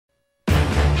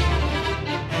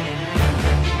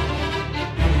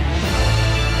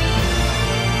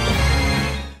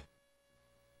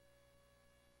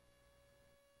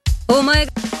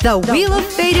The wheel of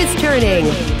fate is turning.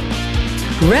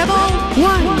 Rebel 1.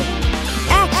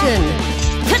 Action.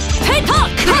 Keita!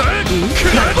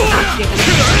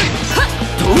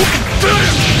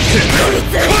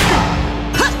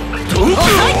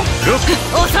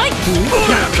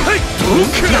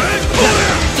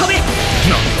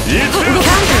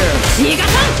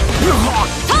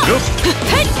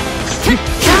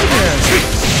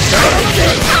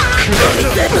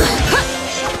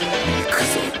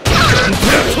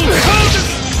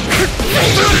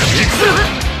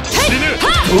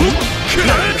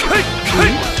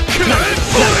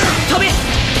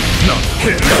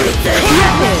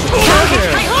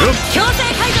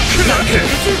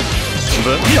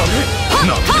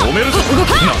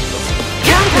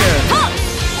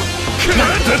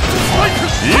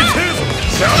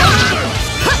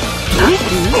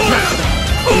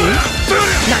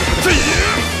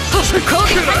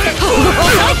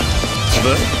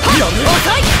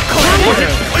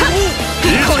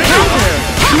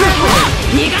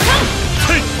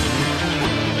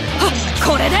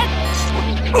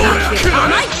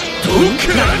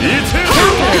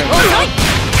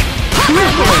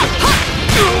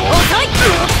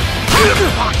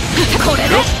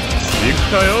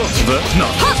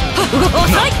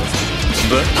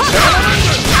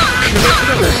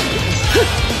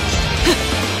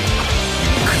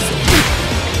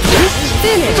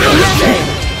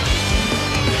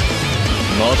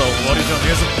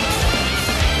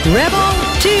 Rebel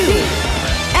 2.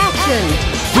 Action.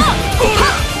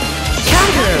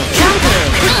 Counter.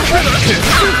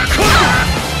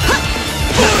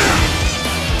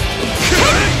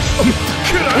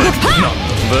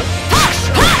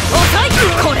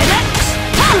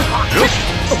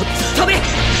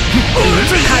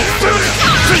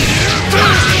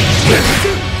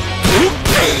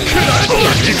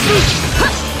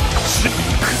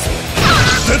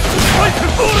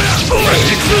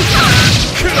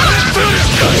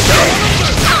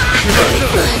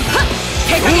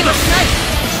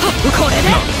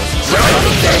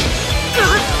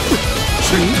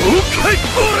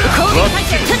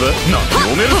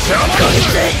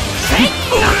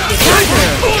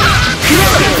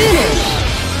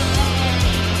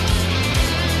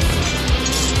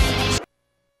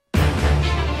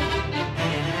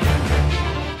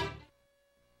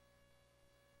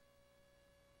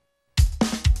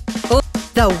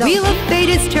 The wheel of fate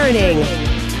is turning.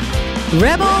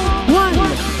 Rebel 1.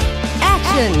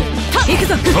 Action. Counter.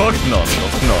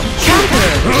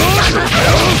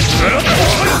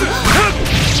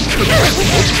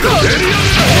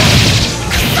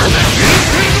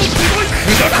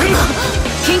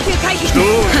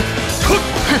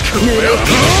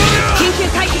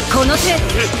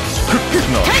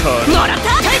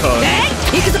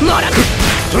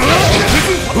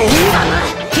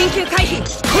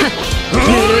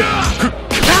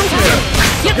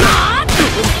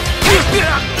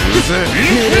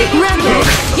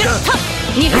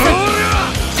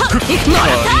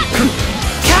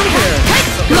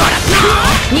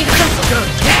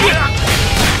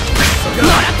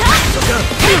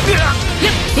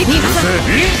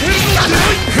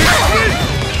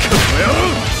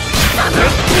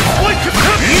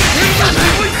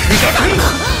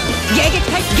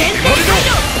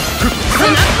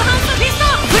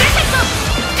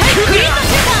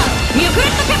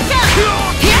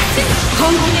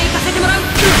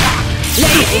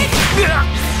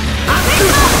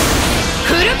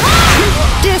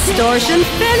 Distortion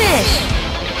finish.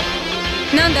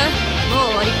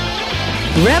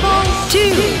 Rebel 2.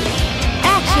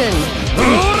 Action.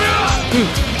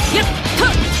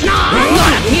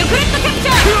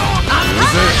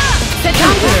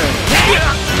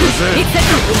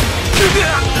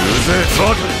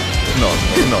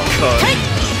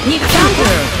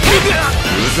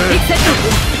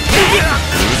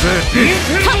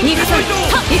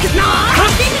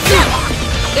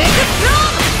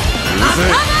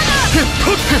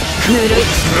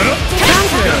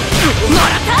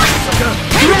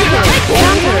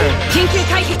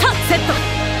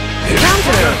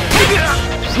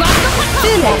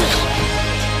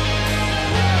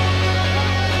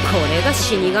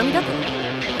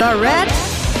 The Reds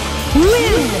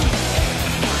win!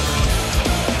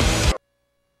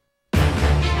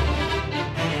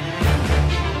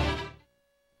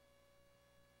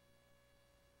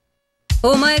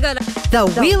 The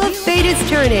wheel of fate is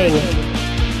turning.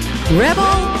 Rebel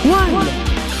 1.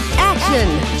 Action.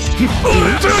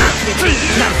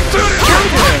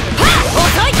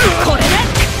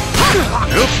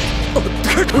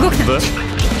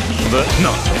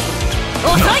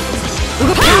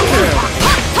 Counter.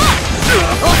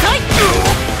 遅い。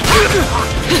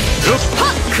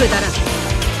くだらん。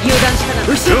油断したら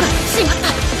後ろからしまった。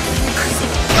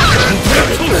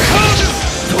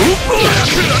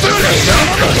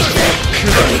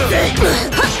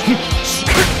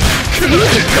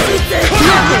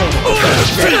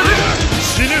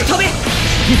飛べ。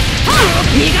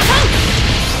逃がさん。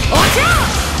落ちろ。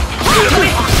飛べ。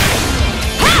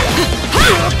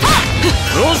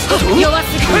弱す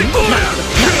ぎる。動くな。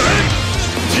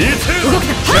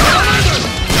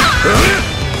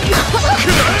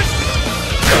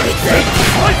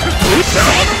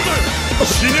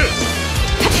死ぬ。動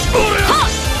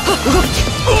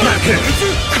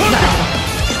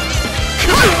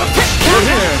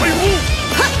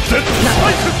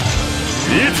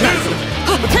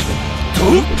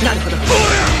く。なるほど。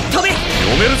飛べ。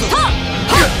読めるぞ。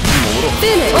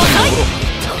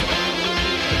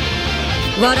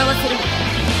笑わせる。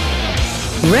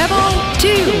Rebel 2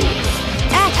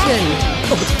 Action。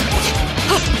バ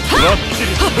ッチリ。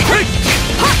攻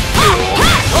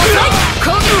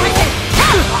撃態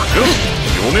勢。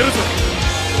読めるぞ。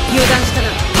油断したな。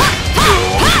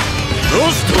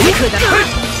くだらん。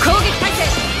攻撃態勢。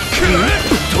飛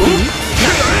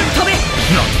べ。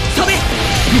飛べ。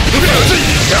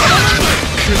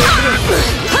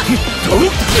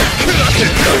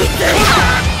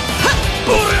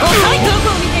遅い。どこ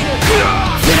を見ている。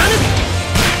貫く。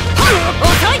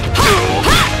遅い。動く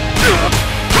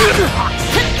な。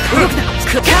カウンター。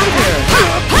遅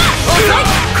い。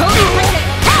攻撃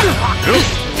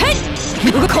態勢。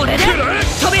これで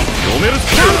飛べ。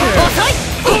遅い。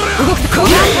動くな。攻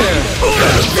撃。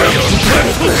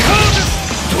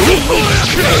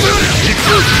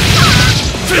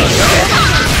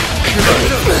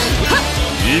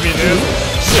意味ねえぞ。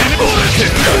衝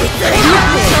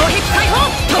撃解放。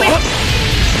飛べ。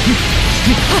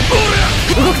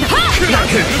動くな。カウンタ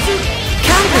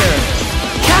ー。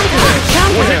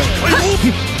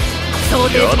想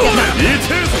定的だな。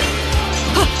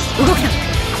動くな。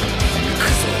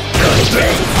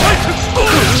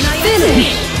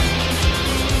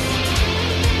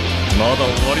まだ終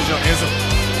わりじゃねえぞ。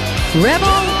Rebel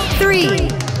 3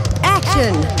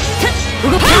 Action。動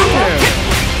くな。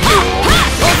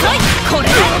遅い。これ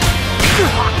で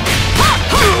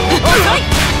遅い。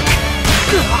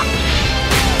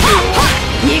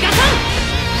逃がさん。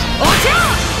落ちろ。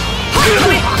飛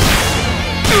べ。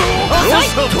遅い。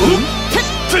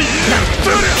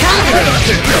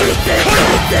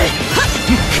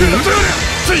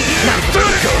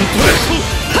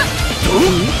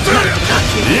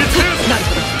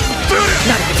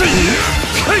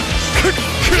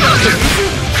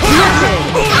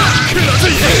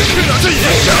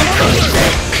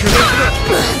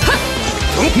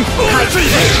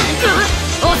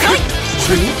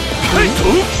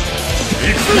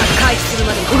回避するま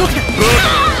で動くな。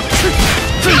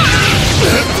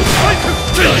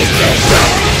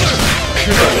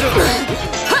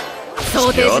想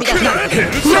定済みだ。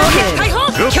衝撃解放。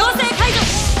強制解除。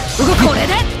動く。これ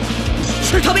で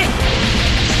飛べ。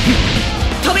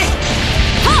飛べ。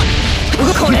動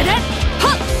く。これで攻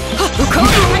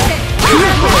撃態勢。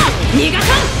逃がさ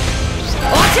ん。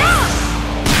落ちろ。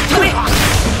飛べ。こ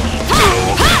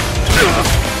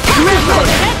れで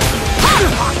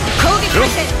攻撃態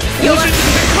勢。弱すぎる。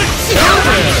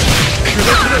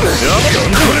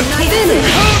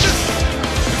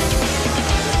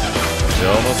邪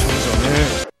魔するじゃね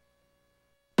え。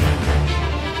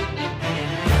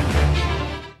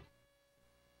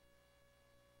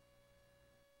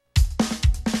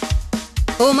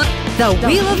The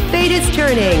wheel of fate is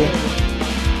turning.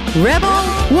 Rebel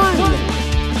 1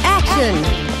 Action.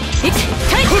 迎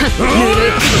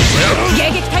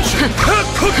撃対象。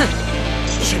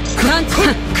なんとぬ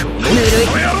るい。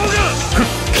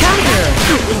キャンデル。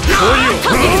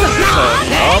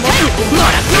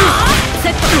セ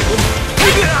ット。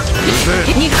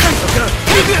逃がさん。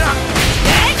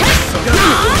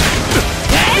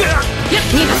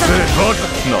逃が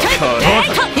さ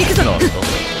ん。行くぞ。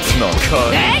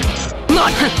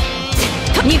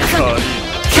逃がさん。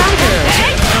キャンデル。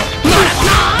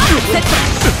セット。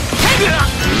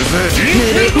ぬ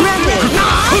るい。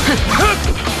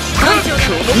感情だ。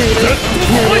ぬる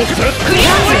い。クリア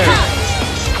された。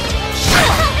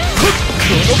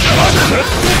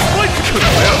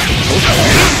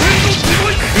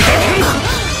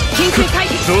緊急回避。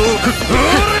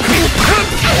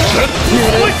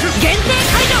限定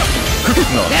解除。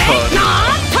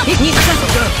逃がさん。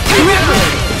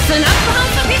スナップハン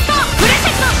ドフィスト。フレシ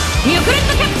ット。ミュクレット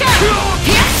キャプチャー。ピ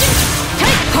アッシュ。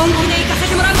本気で行かせ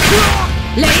てもらう。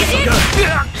レイジン。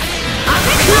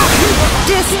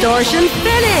Distortion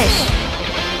finish!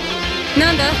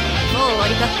 なんだ、もう終わ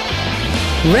りか。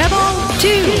Rebel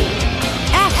 2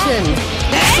 Action も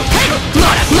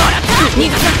らった逃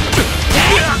がさ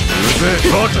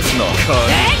バカスな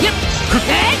やっ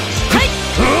はい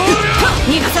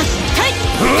逃がさはい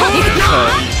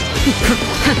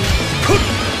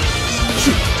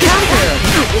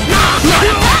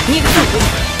逃がさ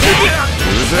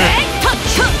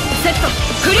セット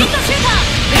クリットシュータ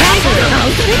ーア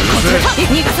ウトレット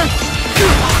逃がさ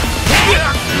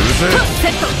セ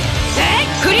ット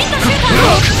クリットシュータ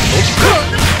ー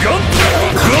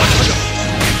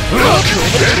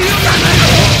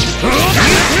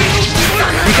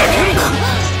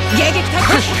迎撃タ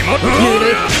イプゆ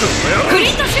るクリ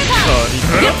ットシュータ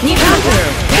ー2カウント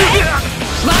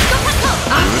ワンドカット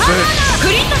アッパーバーナーク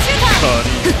リットシュータ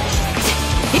ー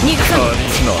2カウン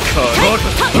ト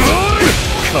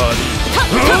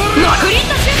クリッ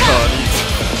トシュータ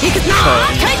ーいくな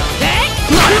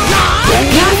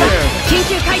緊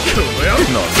急回避もら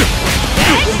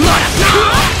った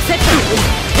セット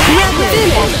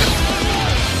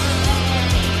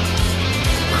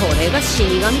これが死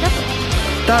神だと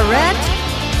The Red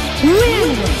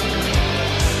win